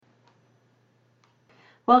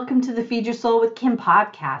Welcome to the Feed Your Soul with Kim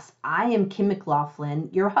podcast. I am Kim McLaughlin,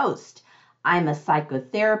 your host. I'm a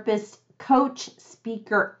psychotherapist, coach,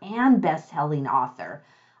 speaker, and best-selling author.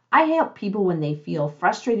 I help people when they feel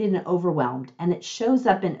frustrated and overwhelmed, and it shows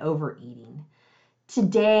up in overeating.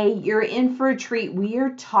 Today, you're in for a treat. We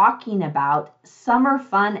are talking about summer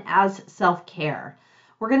fun as self-care.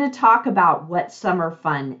 We're going to talk about what summer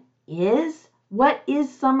fun is, what is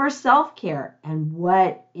summer self-care, and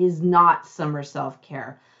what is not summer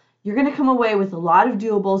self-care. You're going to come away with a lot of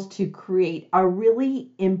doables to create a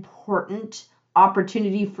really important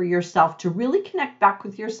opportunity for yourself to really connect back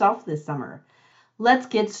with yourself this summer. Let's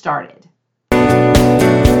get started.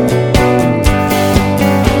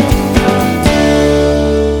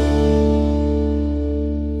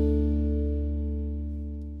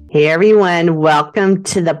 Hey everyone, welcome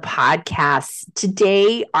to the podcast.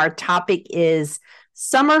 Today, our topic is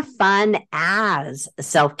summer fun as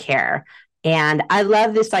self-care. And I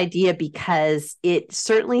love this idea because it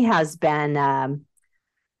certainly has been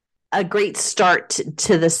a great start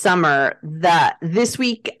to the summer. This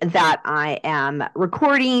week that I am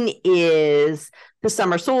recording is the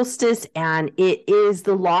summer solstice, and it is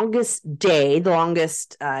the longest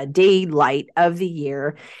daylight of the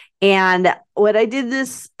year. And what I did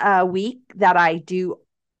this week that I do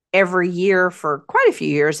every year for quite a few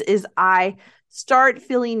years is I start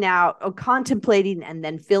filling out or contemplating and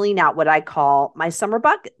then filling out what I call my summer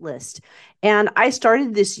bucket list. And I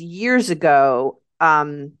started this years ago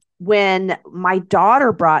when my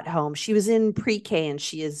daughter brought home, she was in pre-K and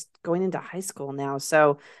she is going into high school now.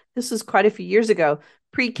 So this was quite a few years ago.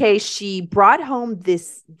 Pre-K, she brought home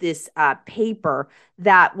this paper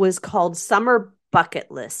that was called Summer Bucket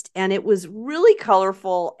List, and it was really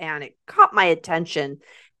colorful and it caught my attention.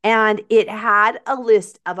 And it had a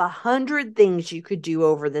list of 100 things you could do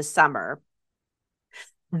over the summer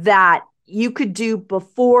that you could do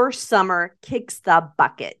before summer kicks the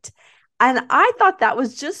bucket. And I thought that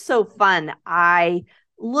was just so fun. I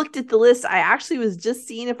looked at the list. I actually was just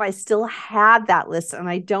seeing if I still had that list, and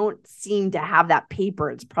I don't seem to have that paper.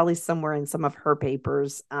 It's probably somewhere in some of her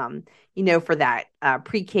papers, for that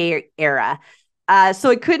pre-K era. So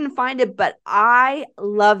I couldn't find it, but I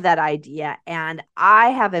love that idea, and I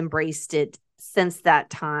have embraced it since that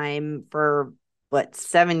time for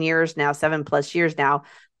 7+ years now.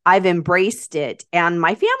 I've embraced it, and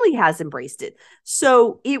my family has embraced it.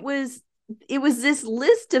 So it was this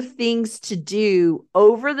list of things to do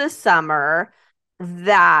over the summer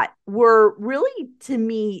that were really, to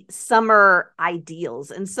me, summer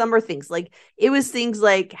ideals and summer things. Like, it was things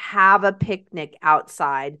like have a picnic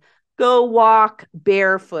outside, go walk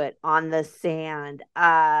barefoot on the sand,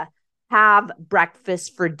 have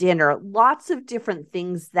breakfast for dinner, lots of different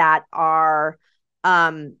things that are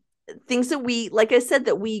things that we, like I said,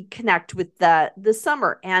 that we connect with the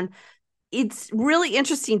summer. And it's really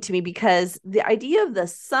interesting to me because the idea of the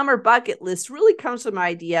summer bucket list really comes from the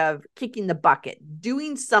idea of kicking the bucket,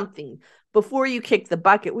 doing something before you kick the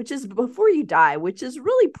bucket, which is before you die, which is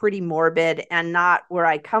really pretty morbid and not where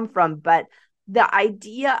I come from. But the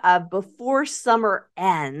idea of before summer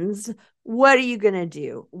ends, what are you going to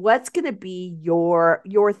do? What's going to be your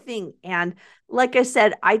thing? And like I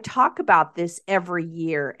said, I talk about this every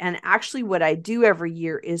year. And actually what I do every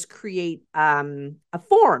year is create a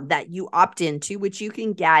form that you opt into, which you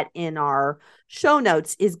can get in our show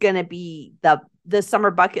notes, is going to be the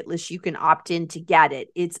summer bucket list. You can opt in to get it.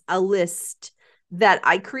 It's a list that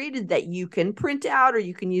I created that you can print out or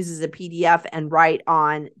you can use as a PDF and write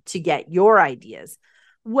on to get your ideas.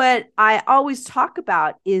 What I always talk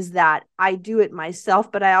about is that I do it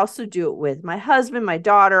myself, but I also do it with my husband, my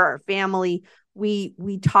daughter, our family.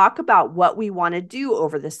 We talk about what we want to do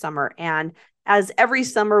over the summer. And as every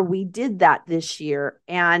summer, we did that this year.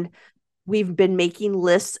 And we've been making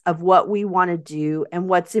lists of what we want to do and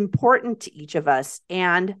what's important to each of us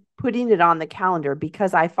and putting it on the calendar,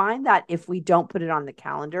 because I find that if we don't put it on the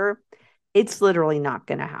calendar, it's literally not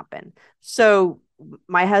going to happen. So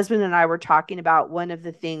my husband and I were talking about one of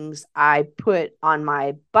the things I put on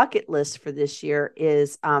my bucket list for this year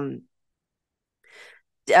is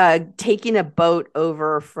taking a boat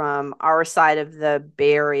over from our side of the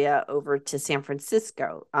Bay Area over to San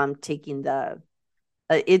Francisco. Taking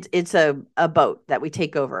it's a boat that we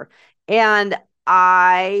take over. And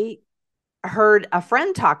I heard a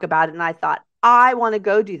friend talk about it and I thought, I want to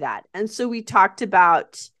go do that. And so we talked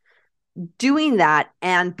about doing that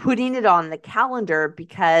and putting it on the calendar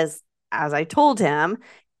because, as I told him,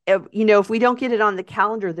 if we don't get it on the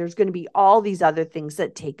calendar, there's going to be all these other things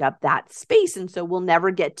that take up that space. And so we'll never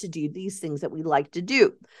get to do these things that we like to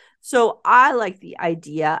do. So I like the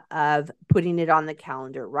idea of putting it on the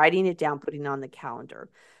calendar, writing it down, putting it on the calendar.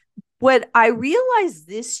 What I realized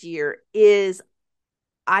this year is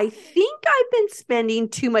I think I've been spending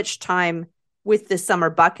too much time with the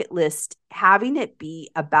summer bucket list, having it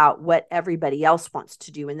be about what everybody else wants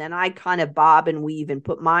to do. And then I kind of bob and weave and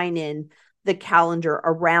put mine in the calendar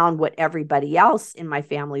around what everybody else in my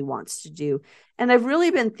family wants to do. And I've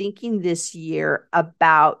really been thinking this year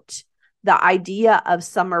about the idea of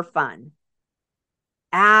summer fun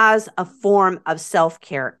as a form of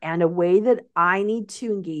self-care and a way that I need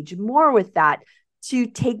to engage more with that to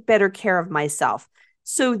take better care of myself.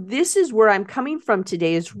 So this is where I'm coming from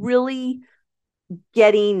today, is really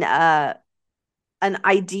getting an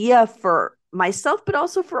idea for myself, but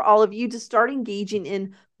also for all of you to start engaging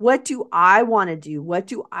in, what do I want to do? What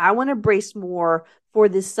do I want to embrace more for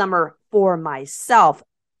this summer for myself,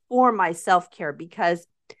 for my self-care? Because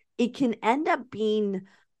it can end up being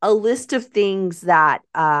a list of things that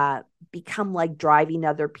become like driving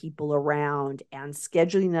other people around and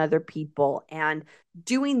scheduling other people and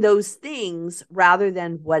doing those things rather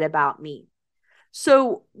than what about me.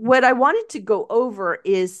 So, what I wanted to go over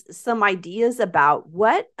is some ideas about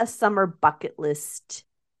what a summer bucket list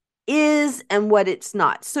is and what it's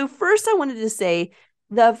not. So, first, I wanted to say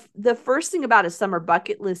the first thing about a summer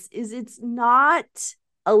bucket list is it's not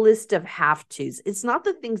a list of have tos. It's not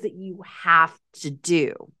the things that you have to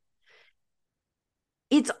do.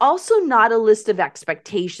 It's also not a list of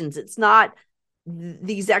expectations. It's not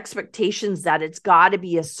these expectations that it's got to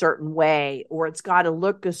be a certain way or it's got to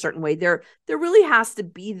look a certain way. There really has to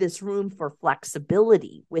be this room for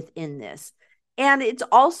flexibility within this. And it's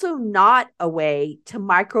also not a way to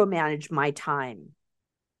micromanage my time,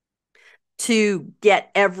 to get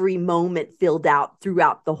every moment filled out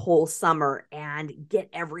throughout the whole summer and get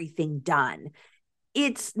everything done.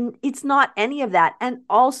 It's not any of that. And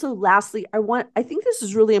also, lastly, I think this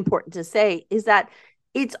is really important to say, is that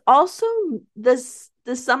it's also the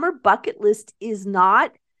summer bucket list is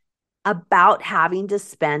not about having to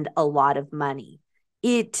spend a lot of money.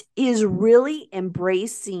 It is really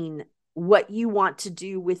embracing what you want to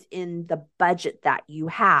do within the budget that you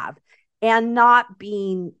have, and not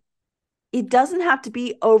being, it doesn't have to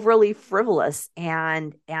be overly frivolous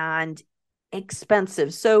and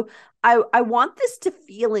expensive. So I want this to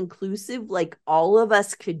feel inclusive, like all of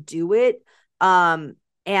us could do it.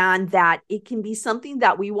 And that it can be something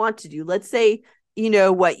that we want to do. Let's say,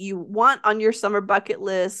 what you want on your summer bucket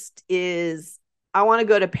list is, I want to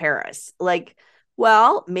go to Paris. Like,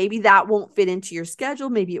 well, maybe that won't fit into your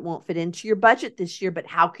schedule. Maybe it won't fit into your budget this year, but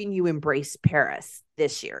how can you embrace Paris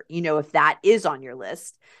this year? If that is on your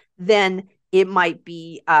list, then it might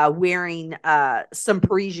be wearing some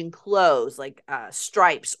Parisian clothes, like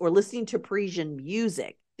stripes, or listening to Parisian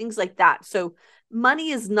music, things like that. So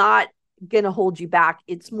money is not going to hold you back.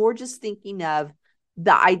 It's more just thinking of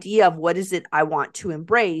the idea of, what is it I want to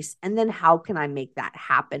embrace? And then how can I make that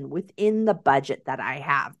happen within the budget that I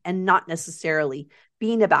have, and not necessarily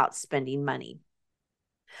being about spending money.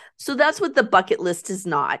 So that's what the bucket list is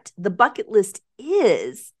not. The bucket list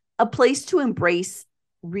is a place to embrace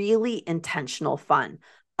really intentional fun,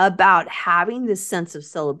 about having this sense of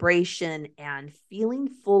celebration and feeling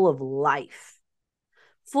full of life.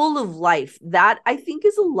 Full of life. That, I think,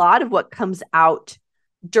 is a lot of what can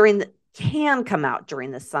come out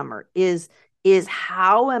during the summer, is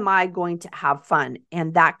how am I going to have fun?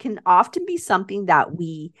 And that can often be something that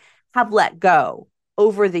we have let go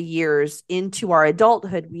over the years into our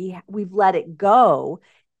adulthood. We've let it go.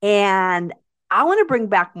 And I want to bring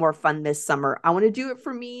back more fun this summer. I want to do it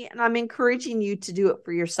for me, and I'm encouraging you to do it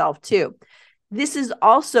for yourself too. This is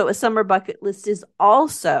also, a summer bucket list is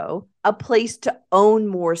also a place to own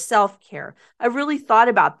more self-care. I really thought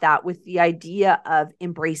about that with the idea of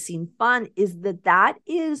embracing fun, is that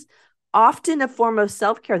is often a form of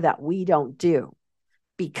self-care that we don't do,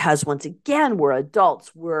 because once again, we're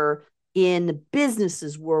adults, we're in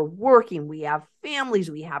businesses, we're working, we have families,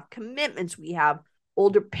 we have commitments, we have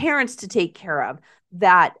older parents to take care of,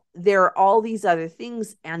 that there are all these other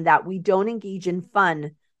things, and that we don't engage in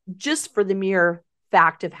fun just for the mere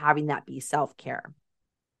fact of having that be self-care.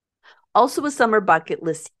 Also, a summer bucket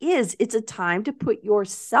list it's a time to put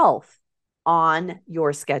yourself on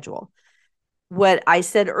your schedule. What I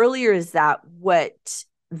said earlier is that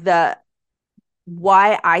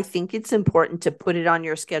why I think it's important to put it on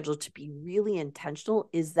your schedule, to be really intentional,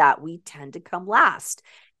 is that we tend to come last.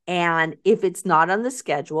 And if it's not on the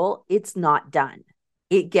schedule, it's not done.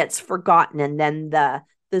 It gets forgotten. And then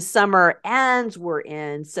the summer ends, we're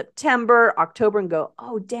in September, October, and go,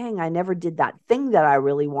 oh, dang, I never did that thing that I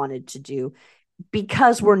really wanted to do,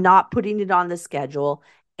 because we're not putting it on the schedule.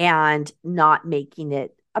 and not making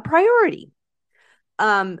it a priority.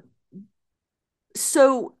 Um,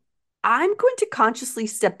 so I'm going to consciously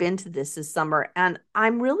step into this summer, and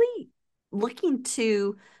I'm really looking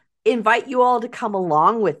to invite you all to come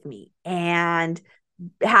along with me and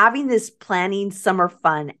having this planning summer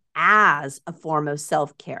fun as a form of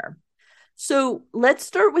self-care. So let's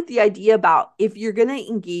start with the idea about if you're going to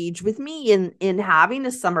engage with me in having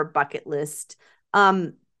a summer bucket list.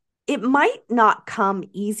 It might not come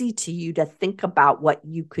easy to you to think about what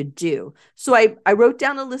you could do. So I wrote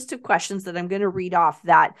down a list of questions that I'm going to read off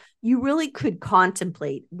that you really could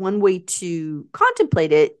contemplate. One way to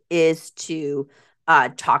contemplate it is to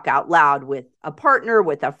talk out loud with a partner,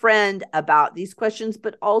 with a friend about these questions,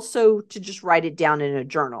 but also to just write it down in a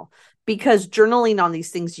journal. Because journaling on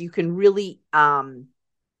these things, you can really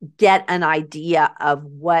get an idea of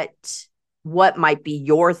what might be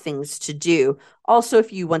your things to do. Also,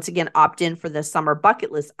 if you once again opt in for the summer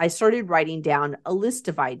bucket list, I started writing down a list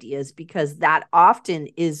of ideas because that often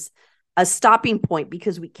is a stopping point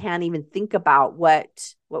because we can't even think about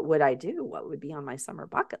what would I do? What would be on my summer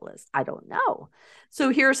bucket list? I don't know. So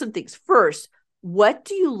here are some things. First, what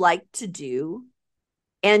do you like to do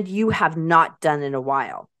and you have not done in a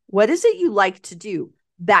while? What is it you like to do?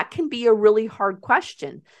 That can be a really hard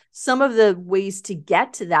question. Some of the ways to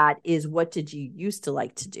get to that is, what did you used to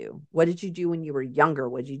like to do? What did you do when you were younger?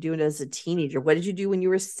 What did you do as a teenager? What did you do when you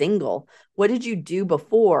were single? What did you do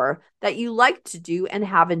before that you like to do and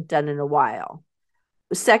haven't done in a while?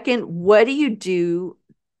 Second, what do you do,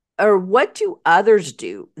 or what do others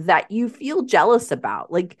do that you feel jealous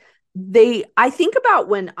about? Like, I think about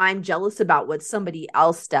when I'm jealous about what somebody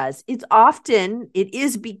else does, it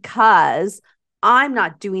is because I'm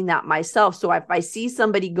not doing that myself. So if I see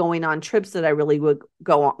somebody going on trips that I really would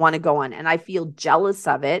want to go on, and I feel jealous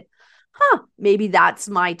of it, maybe that's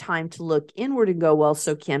my time to look inward and go, well,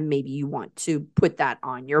 so Kim, maybe you want to put that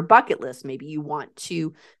on your bucket list. Maybe you want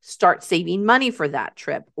to start saving money for that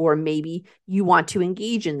trip, or maybe you want to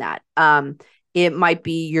engage in that. It might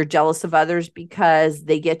be you're jealous of others because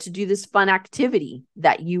they get to do this fun activity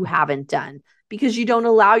that you haven't done because you don't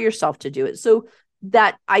allow yourself to do it. So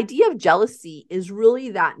that idea of jealousy is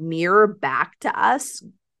really that mirror back to us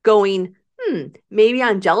going, maybe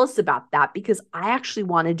I'm jealous about that because I actually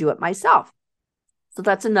want to do it myself. So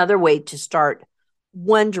that's another way to start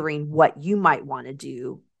wondering what you might want to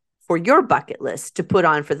do for your bucket list to put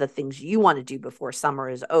on for the things you want to do before summer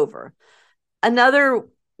is over. Another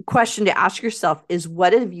question to ask yourself is,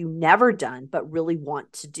 what have you never done but really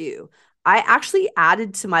want to do? I actually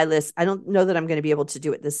added to my list, I don't know that I'm going to be able to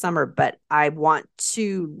do it this summer, but I want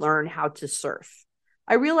to learn how to surf.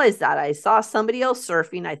 I realized that I saw somebody else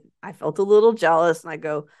surfing. I felt a little jealous, and I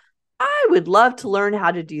go, I would love to learn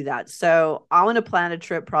how to do that. So I want to plan a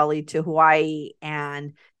trip probably to Hawaii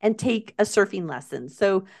and take a surfing lesson.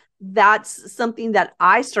 So that's something that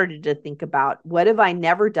I started to think about. What have I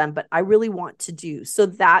never done, but I really want to do? So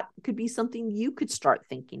that could be something you could start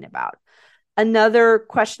thinking about. Another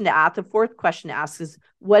question to ask, the fourth question to ask is,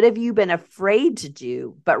 what have you been afraid to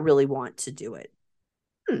do, but really want to do it?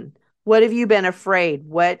 What have you been afraid?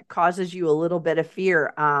 What causes you a little bit of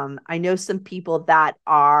fear? I know some people that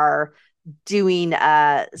are doing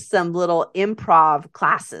some little improv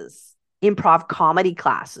classes, improv comedy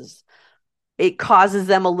classes. It causes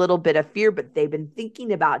them a little bit of fear, but they've been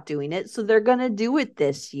thinking about doing it. So they're going to do it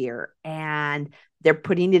this year, and they're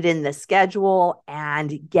putting it in the schedule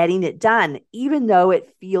and getting it done, even though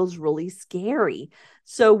it feels really scary.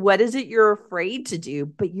 So what is it you're afraid to do,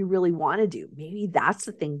 but you really want to do? Maybe that's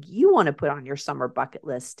the thing you want to put on your summer bucket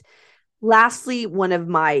list. Lastly, one of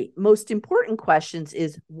my most important questions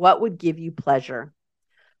is, what would give you pleasure?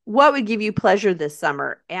 What would give you pleasure this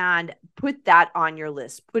summer? And put that on your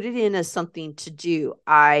list. Put it in as something to do.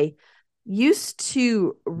 I used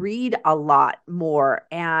to read a lot more,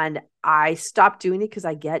 and I stopped doing it because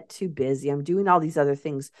I get too busy. I'm doing all these other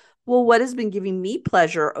things. Well, what has been giving me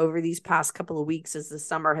pleasure over these past couple of weeks as the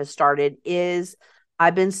summer has started is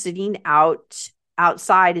I've been sitting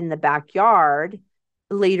outside in the backyard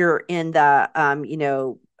later in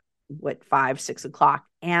the 5, 6 o'clock,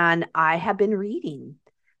 and I have been reading.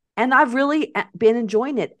 And I've really been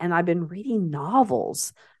enjoying it. And I've been reading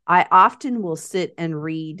novels. I often will sit and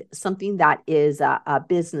read something that is a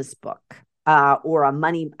business book or a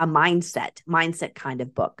mindset kind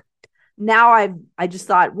of book. Now I just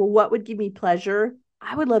thought, well, what would give me pleasure?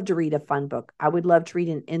 I would love to read a fun book. I would love to read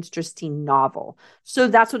an interesting novel. So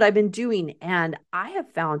that's what I've been doing. And I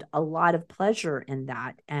have found a lot of pleasure in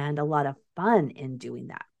that and a lot of fun in doing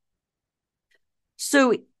that.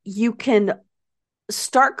 So you can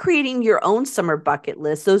start creating your own summer bucket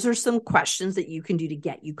list. Those are some questions that you can do to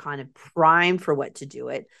get you kind of primed for what to do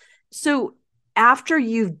it. So after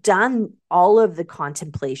you've done all of the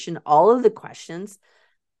contemplation, all of the questions,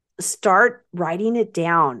 start writing it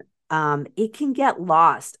down. It can get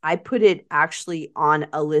lost. I put it actually on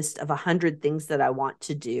a list of 100 things that I want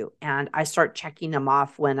to do, and I start checking them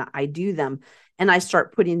off when I do them, and I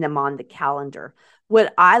start putting them on the calendar.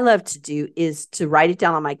 What I love to do is to write it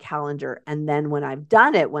down on my calendar, and then when I've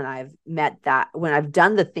done it, when I've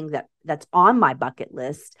done the thing that's on my bucket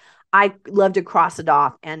list, I love to cross it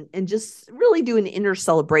off and just really do an inner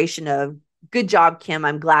celebration of good job, Kim.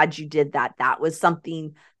 I'm glad you did that. That was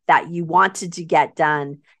something that you wanted to get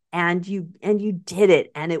done, and you did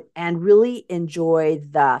it, and really enjoy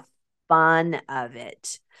the fun of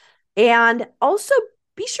it. And also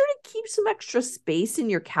be sure to keep some extra space in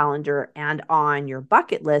your calendar and on your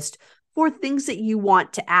bucket list for things that you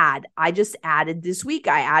want to add. I just added this week,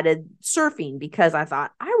 I added surfing because I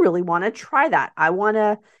thought I really want to try that. I want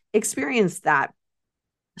to experience that.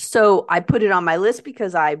 So I put it on my list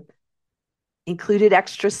because I included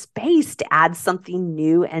extra space to add something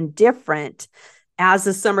new and different. As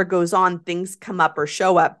the summer goes on, things come up or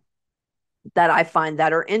show up that I find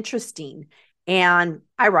that are interesting, and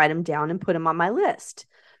I write them down and put them on my list.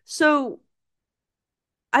 So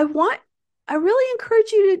I want, I really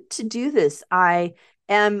encourage you to do this. I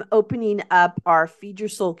am opening up our Feed Your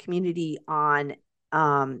Soul community on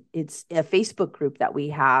it's a Facebook group that we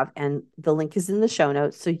have, and the link is in the show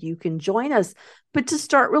notes so you can join us. But to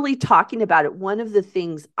start really talking about it, one of the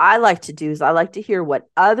things I like to do is I like to hear what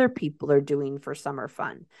other people are doing for summer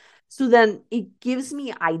fun. So then it gives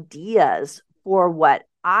me ideas for what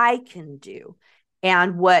I can do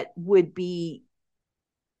and what would be,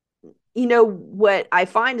 what I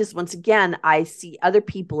find is, once again, I see other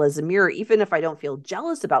people as a mirror. Even if I don't feel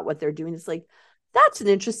jealous about what they're doing, it's like, that's an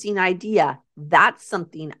interesting idea. That's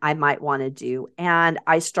something I might want to do. And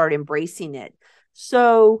I start embracing it.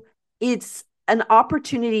 So it's an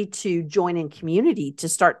opportunity to join in community, to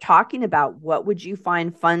start talking about what would you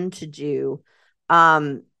find fun to do,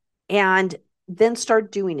 and then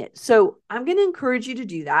start doing it. So I'm going to encourage you to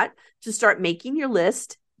do that, to start making your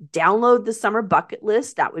list. Download the summer bucket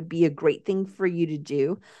list. That would be a great thing for you to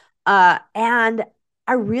do. And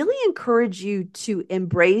I really encourage you to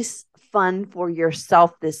embrace fun for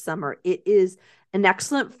yourself this summer. It is an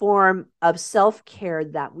excellent form of self-care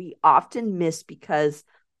that we often miss because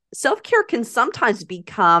self-care can sometimes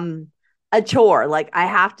become a chore. Like, I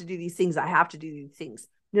have to do these things. I have to do these things.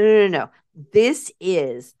 No. This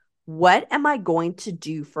is, what am I going to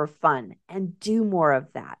do for fun? And do more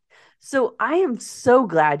of that. So I am so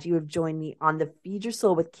glad you have joined me on the Feed Your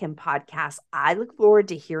Soul with Kim podcast. I look forward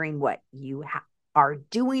to hearing what you are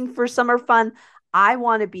doing for summer fun. I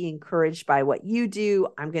want to be encouraged by what you do.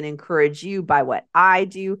 I'm going to encourage you by what I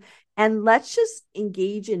do. And let's just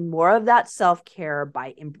engage in more of that self-care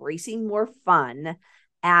by embracing more fun.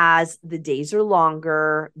 As the days are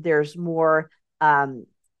longer, there's more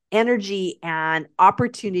energy and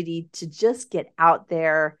opportunity to just get out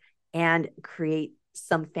there and create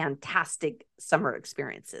some fantastic summer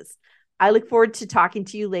experiences. I look forward to talking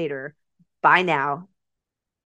to you later. Bye now.